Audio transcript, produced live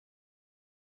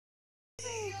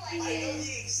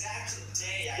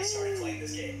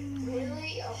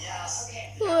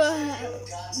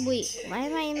Wait, why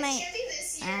am I in my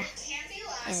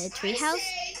treehouse?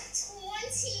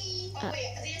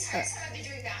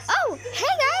 Oh,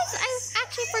 hey guys! I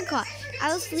actually forgot.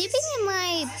 I was sleeping in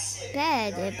my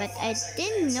bed, but I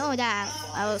didn't know that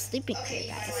I was sleeping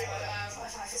here, guys.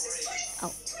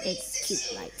 Oh, it's cute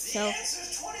light. So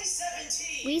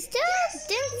we still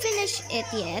didn't finish it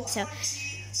yet.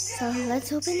 So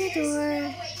let's open the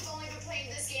door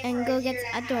and go get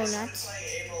a donut.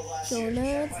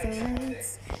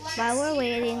 Donuts. While we're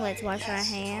waiting, let's wash our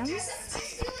hands.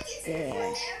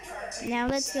 There. Now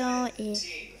let's go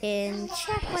and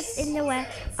check what's in the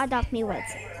Adopt Me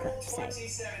website.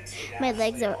 My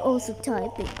legs are also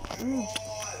typing.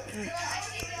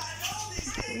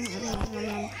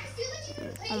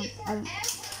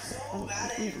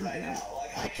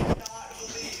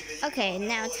 Okay,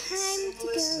 now time to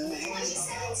go.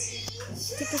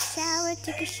 Take a shower,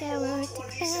 take a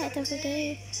bath over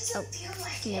there. Oh,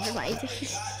 never mind.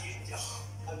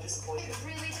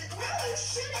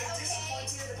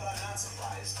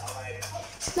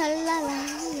 La la la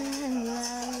la la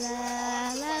la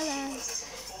la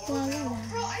la.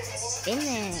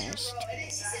 Finished.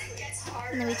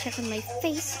 Let me check on my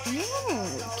face.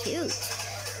 Oh, cute.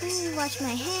 Wash my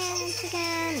hands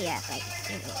again. Yeah,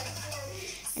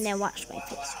 and then wash my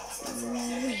face.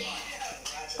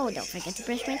 Oh, don't forget to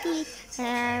brush my teeth.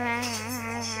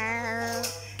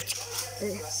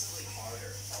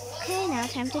 Okay, now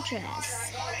time to dress.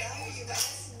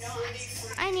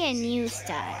 I need a new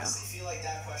style.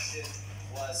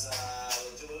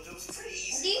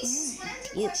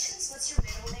 Cute.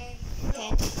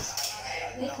 Okay.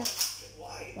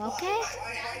 Okay.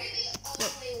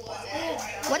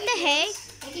 What the heck?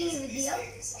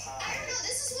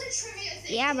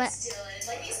 Yeah, but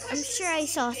I'm sure I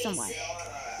saw someone.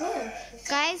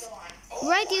 Guys,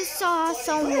 right, you saw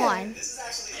someone.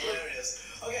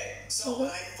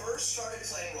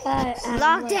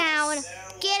 Lockdown.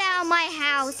 Get out of my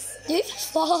house. You just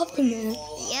fall off the man.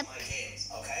 Yep.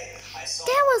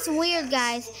 That was weird,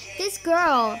 guys. This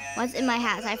girl was in my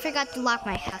house. I forgot to lock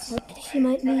my house. She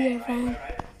might be your friend.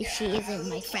 If she isn't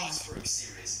my friend.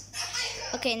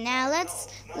 Okay, now let's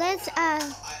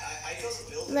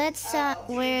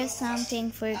wear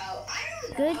something for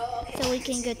good so we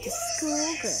can go to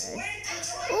school good.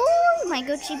 Ooh, my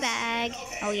Gucci bag.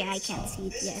 Oh yeah, I can't see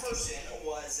it yet.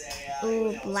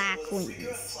 Ooh, black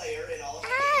wings.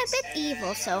 A bit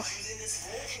evil, so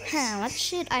what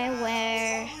should I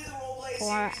wear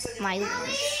for my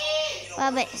wings?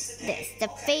 Well, but this, the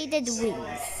faded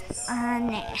wings.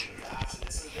 Nah.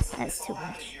 That's too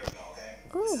much.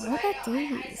 Ooh, what about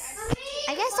these?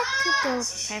 I guess that could go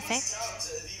perfect.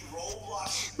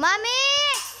 Mommy!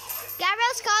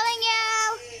 Gabriel's calling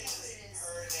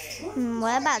you!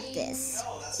 What about this?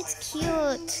 It's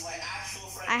cute.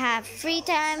 I have free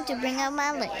time to bring out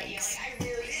my legs.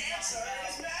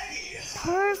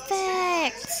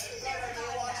 Perfect!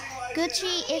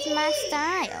 Gucci is my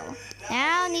style.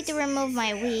 Now I need to remove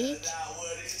my wig.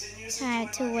 Time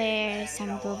to wear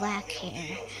some black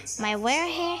hair. My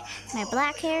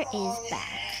black hair is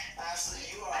back.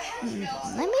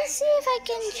 Let me see if I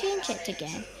can change it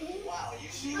again.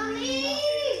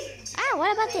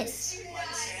 What about this?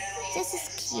 This is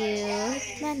cute,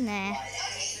 but nah.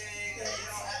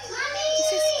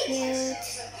 This is cute.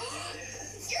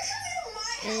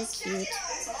 Really cute.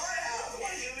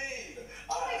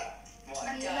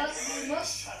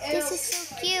 This is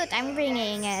so cute. I'm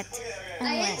bringing it. I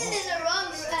think it is a wrong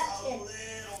direction.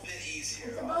 It's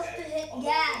supposed to hit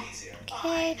gas.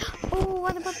 Okay. Oh,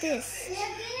 what about this?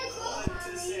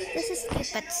 This is cute,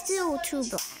 but still too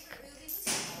black.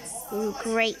 Ooh,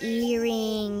 great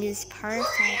earrings.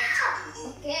 Perfect.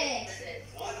 Okay.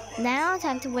 Now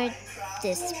time to wear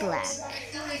this black.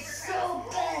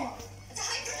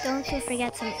 Don't you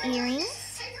forget some earrings.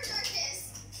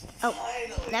 Oh,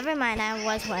 never mind. I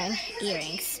was wearing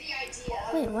earrings.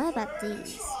 Wait, what about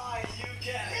these?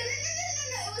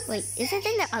 Wait, is it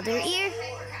in the other ear?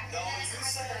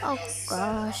 Oh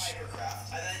gosh.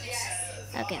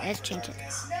 Okay, let's change it.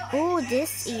 Oh,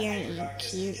 this earring,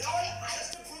 cute.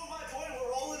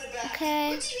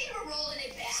 Okay.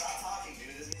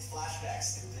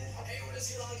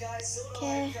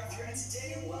 Okay.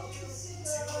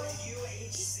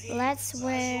 Let's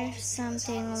wear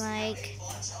something like.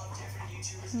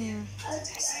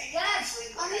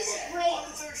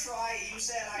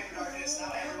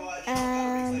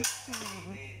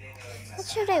 What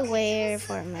should I wear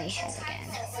for my head again?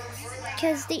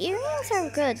 Because the earrings are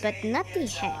good, but not the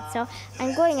head. So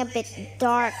I'm going a bit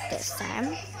dark this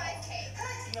time.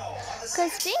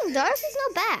 Because being dark is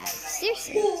not bad.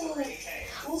 Seriously.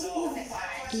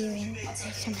 Earring and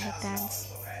some headbands.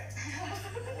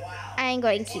 I ain't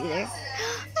going to either.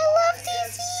 I love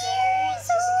these ears.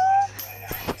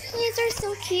 Oh, these are so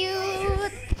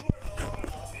cute.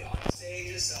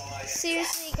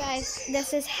 Seriously, guys,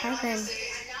 this is heaven.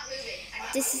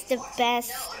 This is the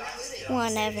best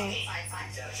one ever.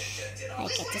 I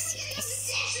get to see this.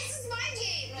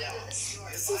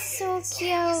 This is so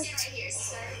cute.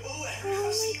 Oh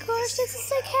my gosh, this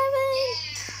is like heaven.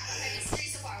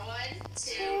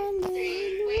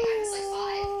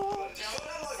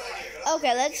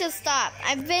 Okay, let's just stop.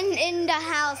 I've been in the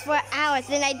house for hours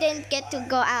and I didn't get to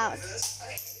go out.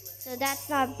 So that's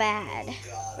not bad,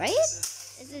 right?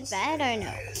 Is it bad or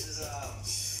no?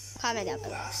 Comment down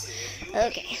below.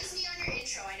 Okay.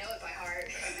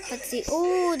 Let's see.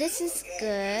 Oh, this is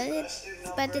good,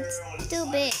 but it's too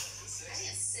big.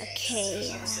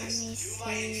 Okay, let me see.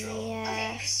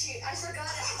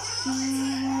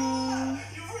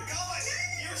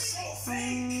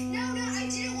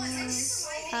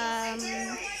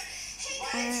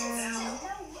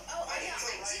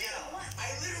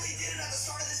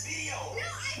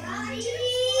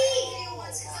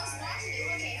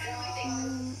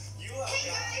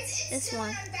 This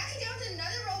one.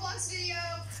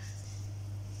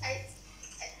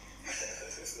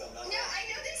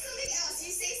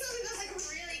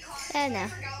 I know.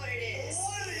 What do you mean?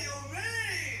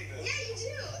 Yeah, you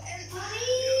do. And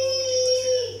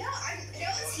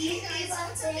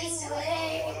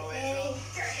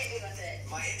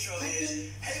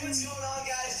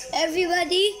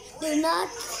everybody, do not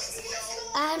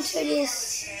answer this.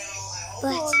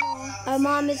 But our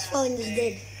mom's phone is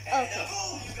dead. Okay.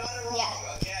 Yeah.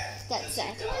 That's it.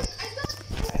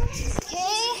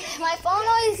 Okay. My phone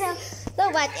always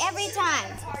look, but every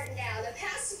time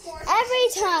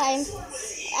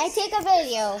I take a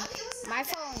video, my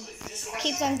phone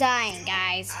keeps on dying,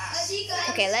 guys.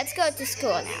 Okay, let's go to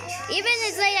school now. Even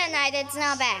it's late at night, it's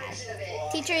not bad.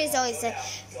 Teacher is always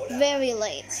very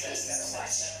late.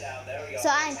 So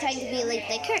I'm trying to be late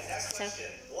like her. So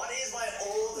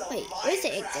wait, where's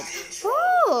the exit?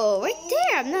 Oh, right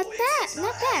there. I'm not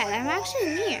bad. I'm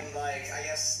actually near.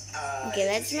 Okay,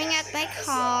 let's bring out my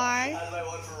car.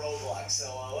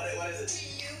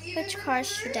 Which car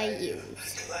should I use?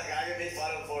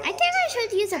 I think I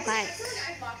should use a bike.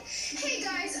 Hey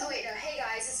guys, oh wait, no, hey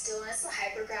guys, it's Dylan. It's the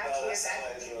hypergraph to your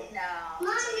bed. No.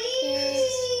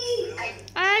 Mommy!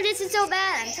 Ah, this is so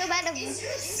bad. I'm so bad at riding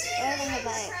a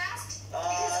bike.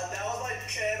 That was my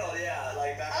channel, yeah,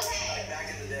 like back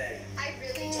in the day. I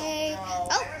really don't know.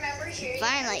 Oh, I remember hearing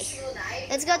finally.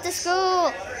 Let's go to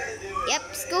school.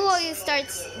 Yep, school always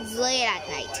starts late at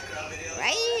night,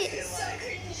 right?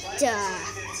 Duh.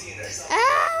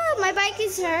 Ah, my bike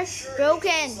is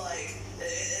broken.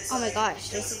 Oh my gosh,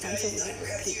 there's a bunch of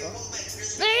people.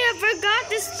 I forgot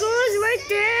the school is right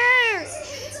there.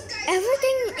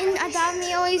 Everything about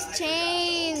me always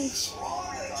change.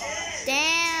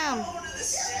 Damn.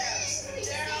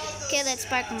 Okay, let's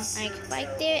park my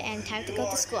bike there and time to go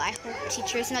to school. I hope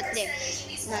teacher is not there.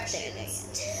 Not there yet.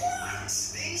 I'm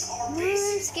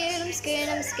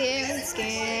scared.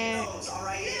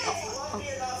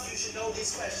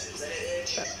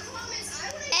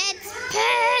 It's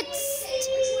pets!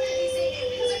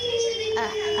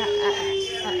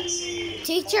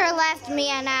 Teacher left me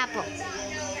an apple.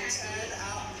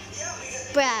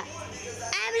 Bruh.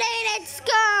 I'm late at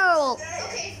school!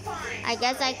 I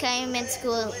guess I came in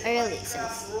school early, so I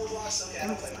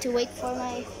have to wait for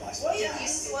my...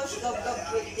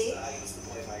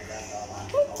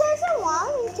 It doesn't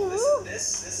want to.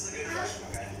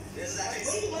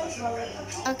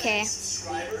 Okay,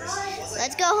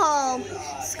 let's go home.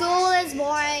 School is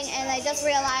boring and I just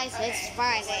realized it's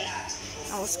Friday.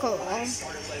 Oh, school.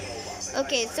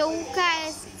 Okay, so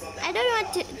guys, I don't know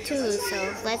what to do,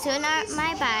 so let's go on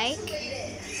my bike.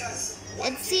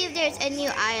 Let's see if there's a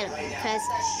new item, because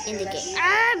in the game.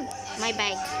 My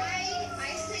bike.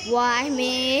 Why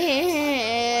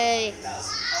me?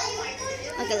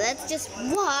 Okay, let's just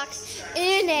walk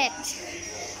in it.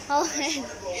 Oh,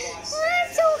 I'm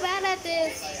so bad at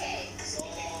this.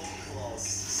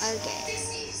 Okay.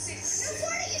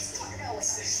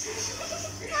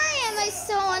 Why am I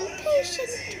so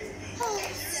impatient? Oh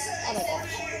my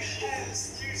gosh.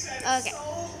 Okay.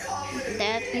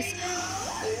 That is...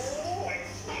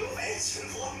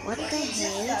 What the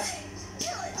hell?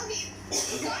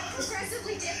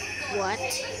 What?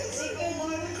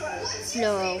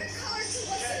 No.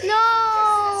 No!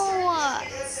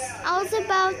 I was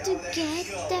about to get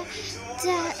that.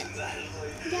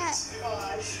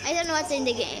 I don't know what's in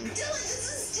the game.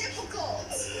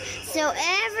 So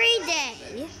every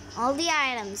day, all the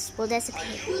items will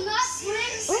disappear. Do not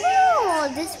bring Oh,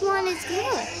 this one is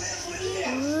good.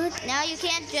 Good. Now you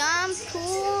can't jump.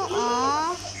 Cool.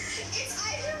 Aw.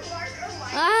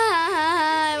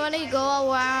 I want to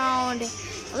go around.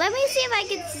 Let me see if I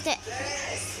can step.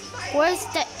 Where's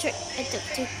that trick?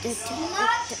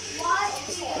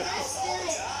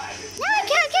 No, I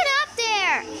can't get up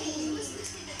there.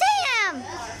 Damn.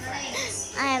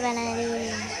 I have an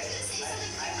idea.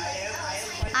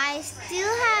 I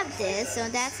still have this, so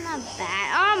that's not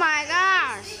bad. Oh my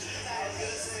gosh.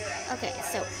 Okay,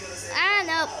 so,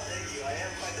 nope.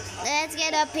 Let's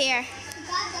get up here.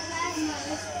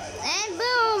 And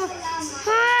boom.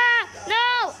 Ah,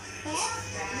 no.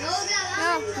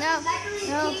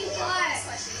 No.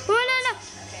 Oh,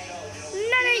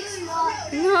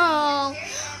 no.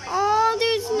 Oh,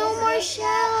 there's no more shell.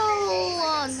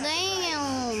 Oh,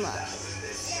 damn.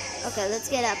 Okay, let's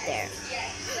get up there.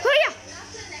 Oh, yeah.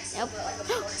 Nope.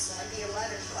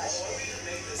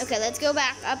 Okay, let's go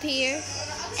back up here.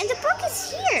 And the book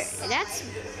is here. That's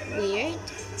weird.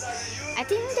 I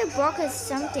think the book is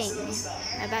something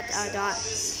about our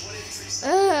dogs.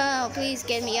 Oh, please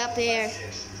get me up there.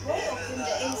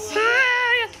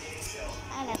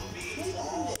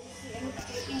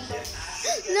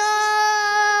 No!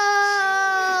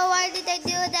 Why did I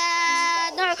do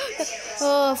that? No.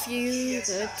 Oh, if you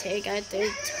could take a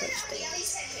third touchdown.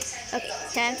 Okay,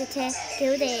 time to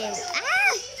do this. Ah!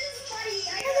 Oh,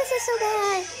 this is so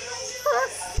bad.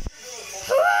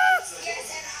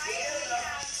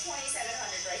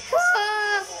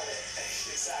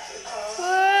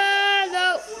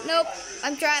 Nope.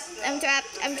 I'm trapped.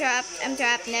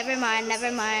 Never mind.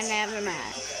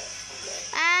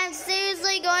 I'm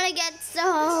seriously gonna get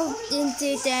so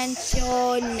into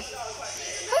tension.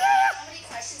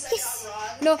 Yes.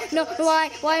 No. Why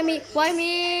me?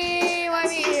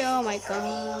 Oh my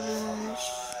gosh.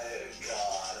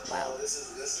 Wow. This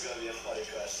is gonna be a funny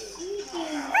question.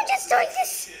 I'm just doing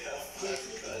this.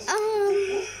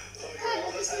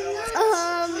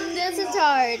 This is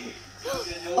hard.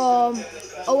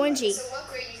 OMG.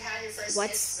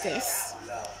 What's this?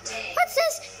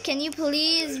 Can you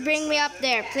please bring me up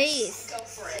there, please?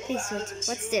 Please,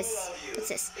 what's this? What's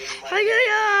this?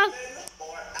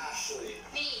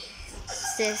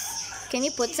 What's this? Can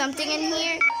you put something in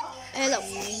here? Hello.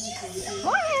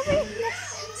 More every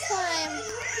time.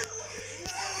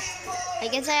 I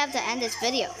guess I have to end this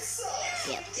video.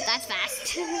 Yep, that's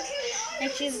fast.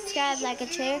 Make sure you subscribe, like a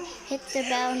share, hit the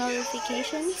bell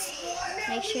notifications.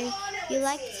 Make sure you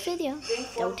like this video.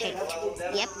 Don't hate.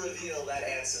 Yep.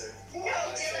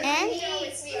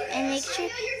 And make sure,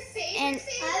 and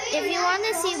if you want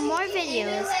to see more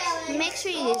videos, make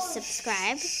sure you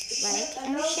subscribe, like,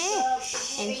 and share,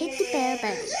 and hit the bell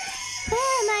button.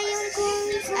 Bye, my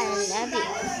unicorns. I love you.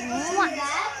 Mwah.